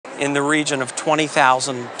in the region of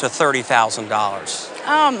 $20,000 to $30,000.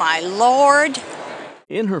 Oh, my Lord.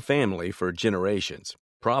 In her family for generations,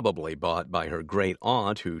 probably bought by her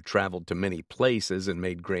great-aunt who traveled to many places and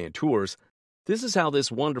made grand tours, this is how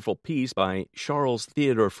this wonderful piece by Charles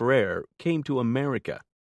Theodore Ferrer came to America.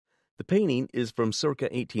 The painting is from circa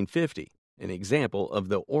 1850, an example of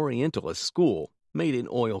the Orientalist school made in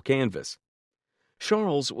oil canvas.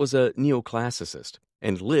 Charles was a neoclassicist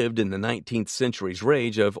and lived in the 19th century's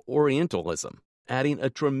rage of Orientalism, adding a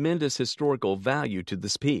tremendous historical value to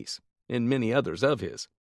this piece, and many others of his.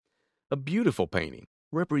 A beautiful painting,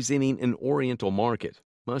 representing an Oriental market,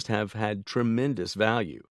 must have had tremendous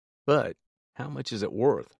value. But how much is it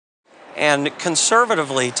worth? And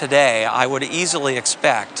conservatively today, I would easily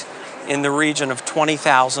expect in the region of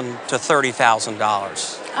 $20,000 to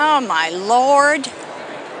 $30,000. Oh, my Lord.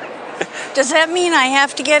 Does that mean I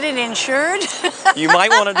have to get it insured? You might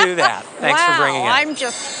want to do that. Thanks for bringing it. Wow, I'm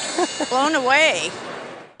just blown away.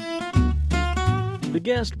 The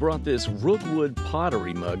guest brought this Rookwood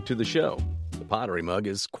pottery mug to the show. The pottery mug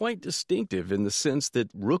is quite distinctive in the sense that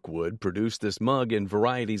Rookwood produced this mug in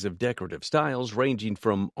varieties of decorative styles ranging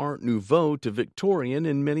from Art Nouveau to Victorian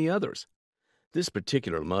and many others. This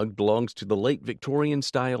particular mug belongs to the late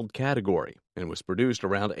Victorian-styled category and was produced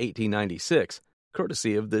around 1896,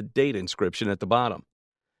 courtesy of the date inscription at the bottom.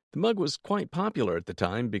 The mug was quite popular at the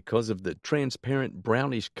time because of the transparent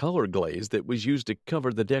brownish color glaze that was used to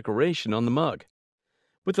cover the decoration on the mug.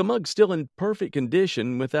 With the mug still in perfect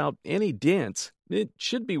condition without any dents, it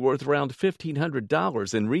should be worth around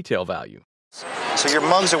 $1,500 in retail value. So your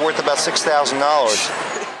mugs are worth about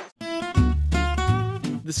 $6,000.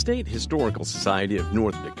 The State Historical Society of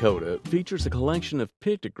North Dakota features a collection of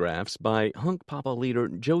pictographs by Hunkpapa leader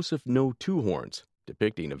Joseph No. Two Horns,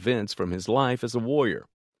 depicting events from his life as a warrior.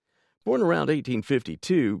 Born around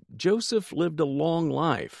 1852, Joseph lived a long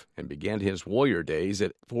life and began his warrior days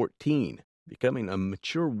at 14, becoming a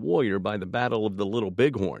mature warrior by the Battle of the Little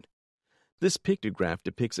Bighorn. This pictograph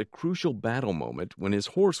depicts a crucial battle moment when his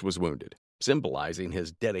horse was wounded, symbolizing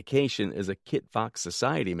his dedication as a Kit Fox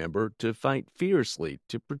Society member to fight fiercely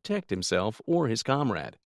to protect himself or his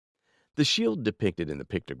comrade. The shield depicted in the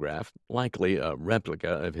pictograph, likely a replica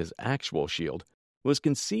of his actual shield, was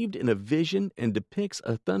conceived in a vision and depicts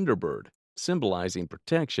a thunderbird, symbolizing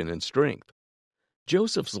protection and strength.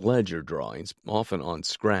 Joseph's ledger drawings, often on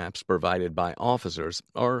scraps provided by officers,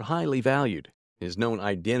 are highly valued. His known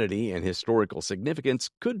identity and historical significance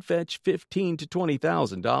could fetch $15,000 to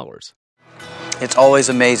 $20,000. It's always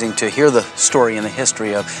amazing to hear the story and the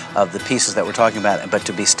history of the pieces that we're talking about, but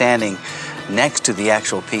to be standing next to the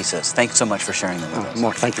actual pieces. Thanks so much for sharing them with us.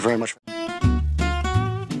 Mark, thank you very much.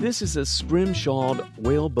 This is a scrimshawed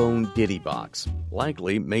whalebone ditty box,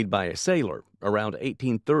 likely made by a sailor around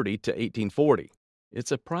 1830 to 1840.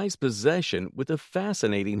 It's a prized possession with a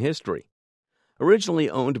fascinating history. Originally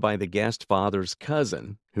owned by the guest father's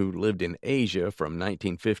cousin, who lived in Asia from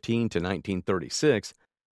 1915 to 1936,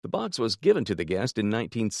 the box was given to the guest in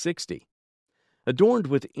 1960. Adorned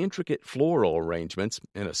with intricate floral arrangements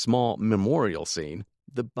and a small memorial scene,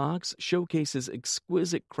 the box showcases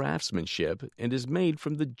exquisite craftsmanship and is made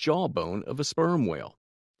from the jawbone of a sperm whale.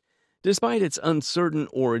 Despite its uncertain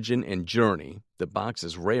origin and journey, the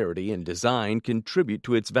box's rarity and design contribute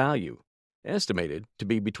to its value, estimated to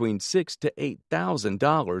be between $6,000 to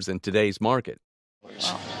 $8,000 in today's market.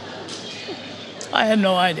 Wow. I had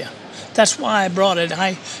no idea. That's why I brought it.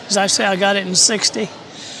 As I say, I got it in '60,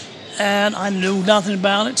 and I knew nothing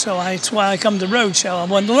about it, so that's why I come to Roadshow. I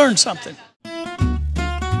wanted to learn something.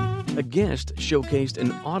 A guest showcased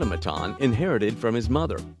an automaton inherited from his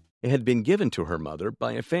mother. It had been given to her mother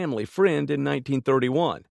by a family friend in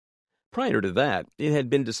 1931. Prior to that, it had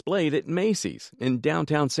been displayed at Macy's in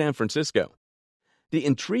downtown San Francisco. The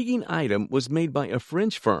intriguing item was made by a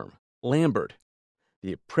French firm, Lambert.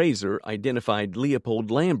 The appraiser identified Leopold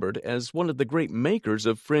Lambert as one of the great makers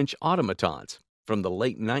of French automatons from the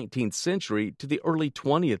late 19th century to the early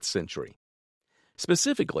 20th century.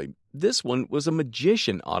 Specifically, this one was a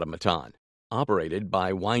magician automaton, operated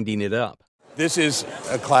by winding it up. This is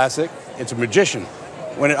a classic. It's a magician.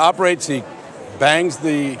 When it operates, he bangs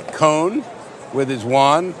the cone with his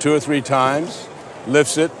wand 2 or 3 times,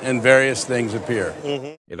 lifts it, and various things appear.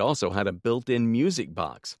 It also had a built-in music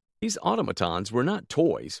box. These automatons were not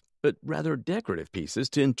toys, but rather decorative pieces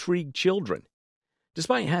to intrigue children.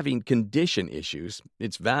 Despite having condition issues,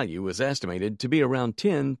 its value was estimated to be around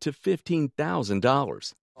 $10,000 to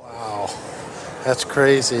 $15,000. Wow, that's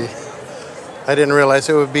crazy. I didn't realize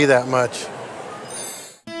it would be that much.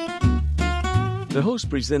 The host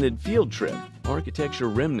presented Field Trip, Architecture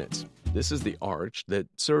Remnants, This is the arch that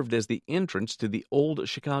served as the entrance to the old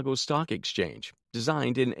Chicago Stock Exchange,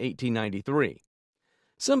 designed in 1893.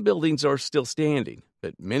 Some buildings are still standing,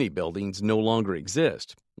 but many buildings no longer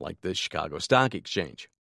exist, like the Chicago Stock Exchange.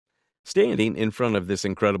 Standing in front of this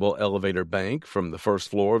incredible elevator bank from the first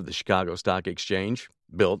floor of the Chicago Stock Exchange,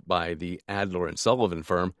 built by the Adler and Sullivan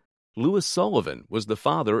firm, Louis Sullivan was the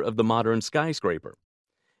father of the modern skyscraper.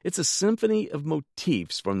 It's a symphony of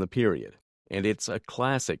motifs from the period, and it's a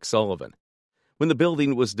classic Sullivan. When the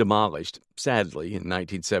building was demolished, sadly, in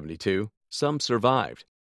 1972, some survived.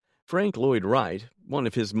 Frank Lloyd Wright, one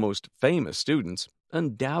of his most famous students,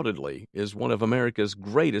 undoubtedly is one of America's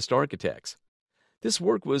greatest architects. This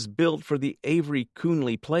work was built for the Avery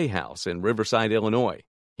Coonley Playhouse in Riverside, Illinois.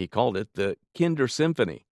 He called it the Kinder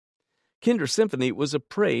Symphony. Kinder Symphony was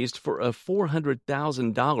appraised for a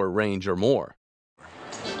 $400,000 range or more.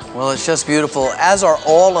 Well, it's just beautiful, as are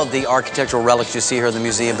all of the architectural relics you see here in the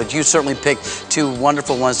museum, but you certainly picked two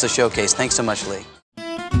wonderful ones to showcase. Thanks so much, Lee.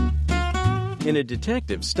 In a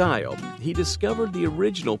detective style, he discovered the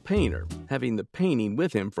original painter, having the painting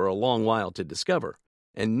with him for a long while to discover,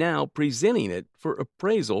 and now presenting it for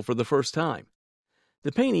appraisal for the first time.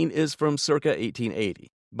 The painting is from circa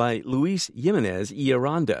 1880 by Luis Jimenez y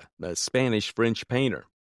Aranda, a Spanish-French painter,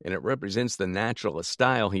 and it represents the naturalist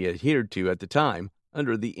style he adhered to at the time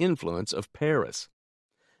under the influence of Paris.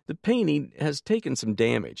 The painting has taken some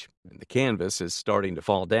damage, and the canvas is starting to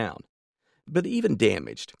fall down. But even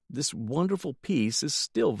damaged, this wonderful piece is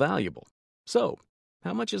still valuable. So,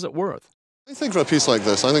 how much is it worth? I think for a piece like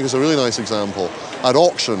this, I think it's a really nice example. At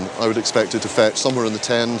auction, I would expect it to fetch somewhere in the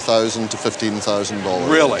 $10,000 to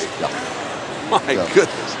 $15,000. Really? Yeah. My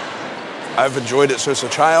goodness. I've enjoyed it since a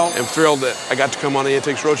child. I'm thrilled that I got to come on the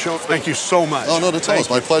Antiques Roadshow. Thank you so much. Oh, not at all. It's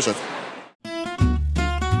my pleasure.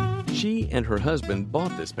 She and her husband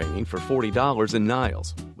bought this painting for $40 in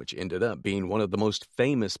Niles, which ended up being one of the most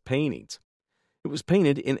famous paintings. It was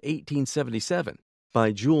painted in 1877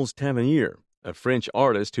 by Jules Tavernier, a French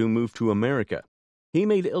artist who moved to America. He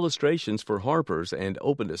made illustrations for Harper's and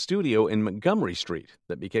opened a studio in Montgomery Street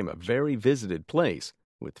that became a very visited place,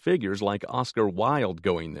 with figures like Oscar Wilde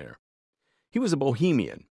going there. He was a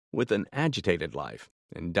bohemian with an agitated life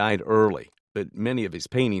and died early, but many of his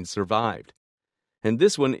paintings survived. And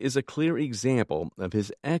this one is a clear example of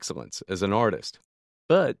his excellence as an artist.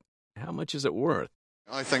 But how much is it worth?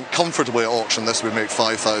 I think comfortably at auction, this would make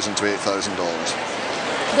 $5,000 to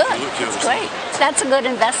 $8,000. Good. That's great. That's a good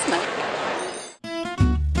investment.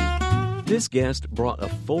 This guest brought a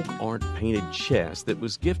folk art painted chest that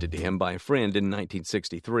was gifted to him by a friend in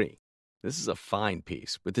 1963. This is a fine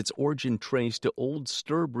piece with its origin traced to old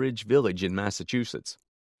Sturbridge Village in Massachusetts.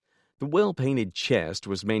 The well-painted chest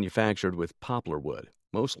was manufactured with poplar wood,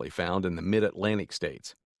 mostly found in the mid-Atlantic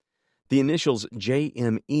states. The initials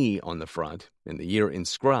JME on the front and the year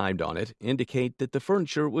inscribed on it indicate that the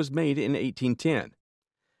furniture was made in 1810.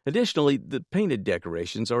 Additionally, the painted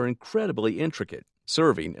decorations are incredibly intricate,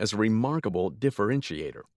 serving as a remarkable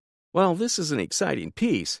differentiator. While this is an exciting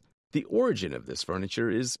piece, the origin of this furniture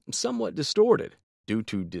is somewhat distorted due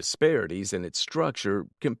to disparities in its structure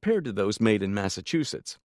compared to those made in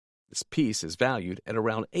Massachusetts. This piece is valued at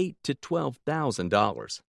around $8,000 to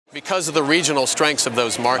 $12,000. Because of the regional strengths of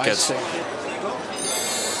those markets.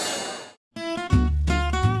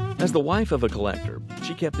 As the wife of a collector,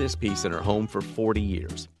 she kept this piece in her home for 40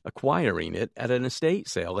 years, acquiring it at an estate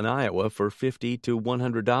sale in Iowa for $50 to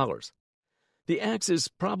 $100. The axe is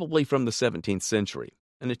probably from the 17th century,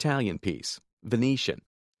 an Italian piece, Venetian.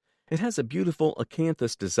 It has a beautiful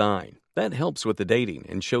acanthus design that helps with the dating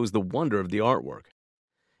and shows the wonder of the artwork.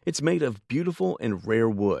 It's made of beautiful and rare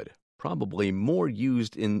wood, probably more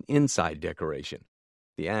used in inside decoration.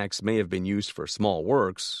 The axe may have been used for small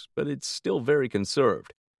works, but it's still very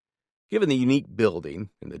conserved. Given the unique building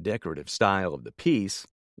and the decorative style of the piece,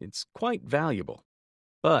 it's quite valuable.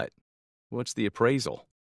 But what's the appraisal?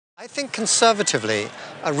 I think conservatively,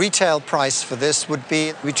 a retail price for this would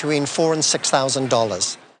be between $4,000 and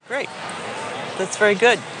 $6,000. Great. That's very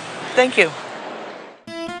good. Thank you.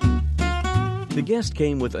 The guest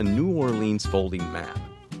came with a New Orleans folding map.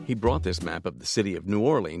 He brought this map of the city of New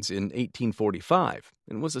Orleans in 1845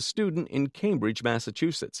 and was a student in Cambridge,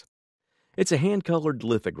 Massachusetts. It's a hand-colored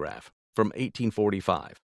lithograph from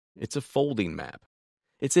 1845. It's a folding map.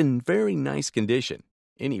 It's in very nice condition.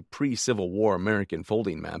 Any pre-Civil War American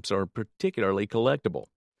folding maps are particularly collectible.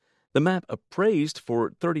 The map appraised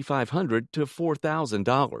for $3,500 to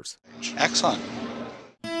 $4,000. Excellent.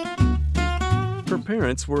 Her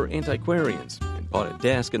parents were antiquarians and bought a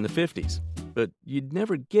desk in the 50s, but you'd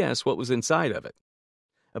never guess what was inside of it.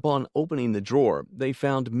 Upon opening the drawer, they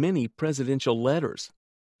found many presidential letters.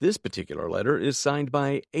 This particular letter is signed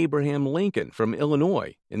by Abraham Lincoln from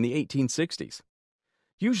Illinois in the 1860s.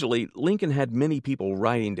 Usually, Lincoln had many people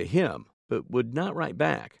writing to him, but would not write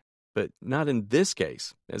back. But not in this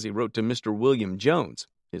case, as he wrote to Mr. William Jones,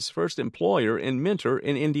 his first employer and mentor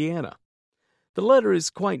in Indiana. The letter is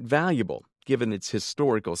quite valuable, given its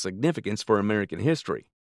historical significance for American history.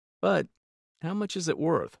 But how much is it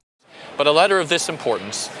worth? But a letter of this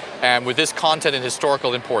importance, and with this content and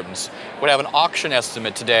historical importance, would have an auction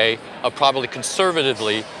estimate today of probably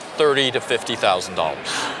conservatively $30,000 to $50,000.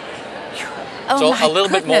 Oh, so my a little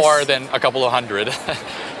bit goodness. more than a couple of hundred.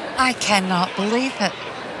 I cannot believe it.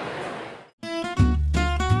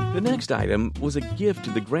 The next item was a gift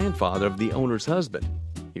to the grandfather of the owner's husband.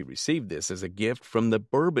 He received this as a gift from the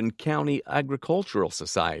Bourbon County Agricultural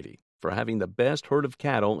Society for having the best herd of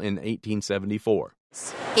cattle in 1874.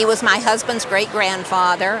 He was my husband's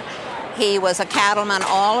great-grandfather. He was a cattleman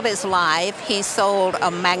all of his life. He sold a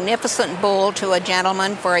magnificent bull to a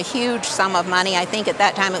gentleman for a huge sum of money. I think at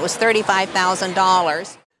that time it was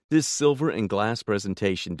 $35,000. This silver and glass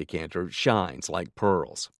presentation decanter shines like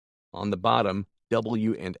pearls. On the bottom,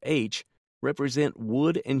 W and H represent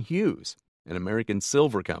Wood and Hughes, an American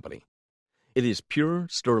silver company. It is pure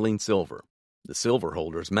sterling silver. The silver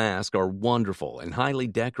holder's masks are wonderful and highly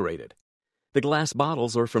decorated. The glass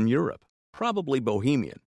bottles are from Europe, probably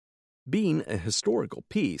Bohemian. Being a historical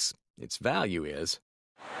piece, its value is...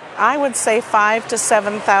 I would say $5,000 to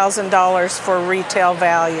 $7,000 for retail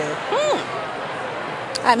value.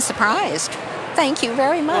 I'm surprised. Thank you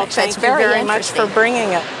very much. Well, That's thank you very much for interesting. bringing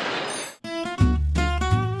it.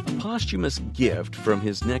 A posthumous gift from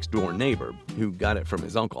his next-door neighbor, who got it from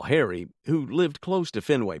his Uncle Harry, who lived close to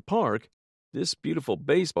Fenway Park. This beautiful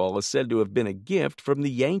baseball is said to have been a gift from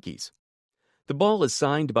the Yankees. The ball is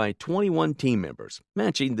signed by 21 team members,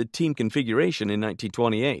 matching the team configuration in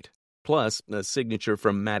 1928, plus a signature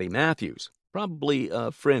from Matty Matthews, probably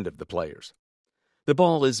a friend of the players. The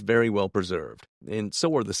ball is very well preserved, and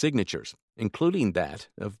so are the signatures, including that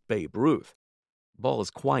of Babe Ruth. The ball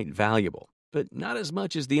is quite valuable, but not as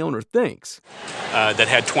much as the owner thinks. That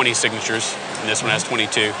had 20 signatures, and this one has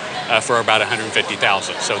 22, for about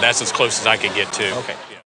 $150,000. So that's as close as I could get to. Okay.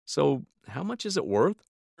 So how much is it worth?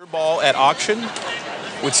 Your ball at auction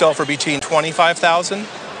would sell for between $25,000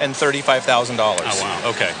 and $35,000. Oh, wow.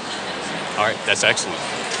 Okay. All right. That's excellent.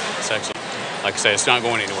 That's excellent. Like I say, it's not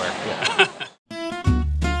going anywhere.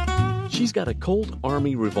 Yeah. She's got a Colt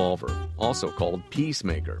Army revolver, also called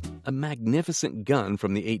Peacemaker, a magnificent gun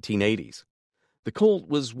from the 1880s. The Colt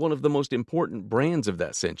was one of the most important brands of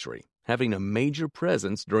that century, having a major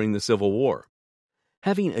presence during the Civil War.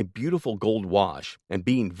 Having a beautiful gold wash and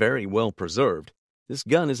being very well preserved, this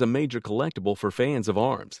gun is a major collectible for fans of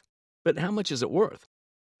arms. But how much is it worth?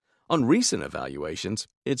 On recent evaluations,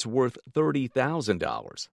 it's worth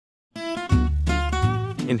 $30,000.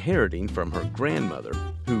 Inheriting from her grandmother,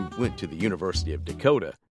 who went to the University of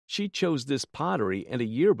Dakota, she chose this pottery and a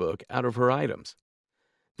yearbook out of her items.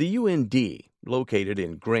 The UND, located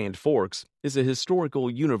in Grand Forks, is a historical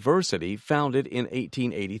university founded in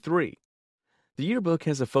 1883. The yearbook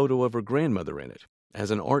has a photo of her grandmother in it as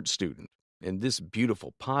an art student, and this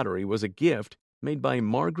beautiful pottery was a gift made by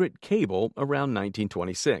Margaret Cable around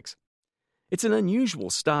 1926. It's an unusual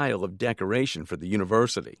style of decoration for the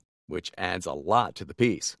university, which adds a lot to the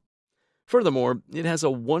piece. Furthermore, it has a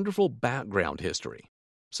wonderful background history.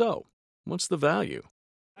 So, what's the value?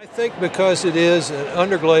 I think because it is an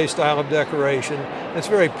underglaze style of decoration, it's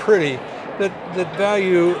very pretty, that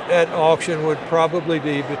value at auction would probably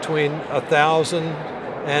be between $1,000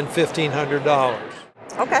 and $1,500.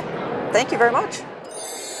 Okay. Thank you very much.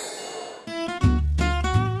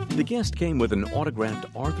 The guest came with an autographed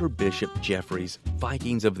Arthur Bishop Jeffries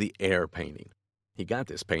Vikings of the Air painting. He got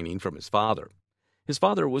this painting from his father. His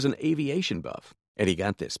father was an aviation buff, and he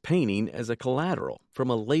got this painting as a collateral from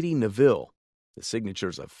a Lady Neville. The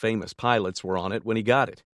signatures of famous pilots were on it when he got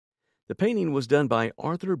it. The painting was done by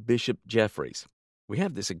Arthur Bishop Jeffries. We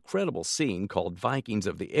have this incredible scene called Vikings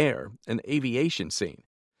of the Air, an aviation scene.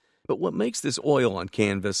 But what makes this oil on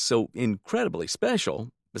canvas so incredibly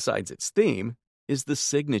special, besides its theme, is the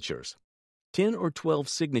signatures. 10 or 12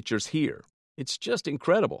 signatures here. It's just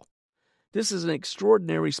incredible. This is an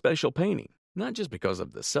extraordinary special painting, not just because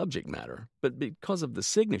of the subject matter, but because of the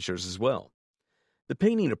signatures as well. The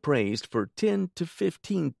painting appraised for $10,000 to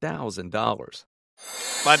 $15,000.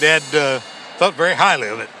 My dad thought very highly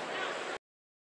of it.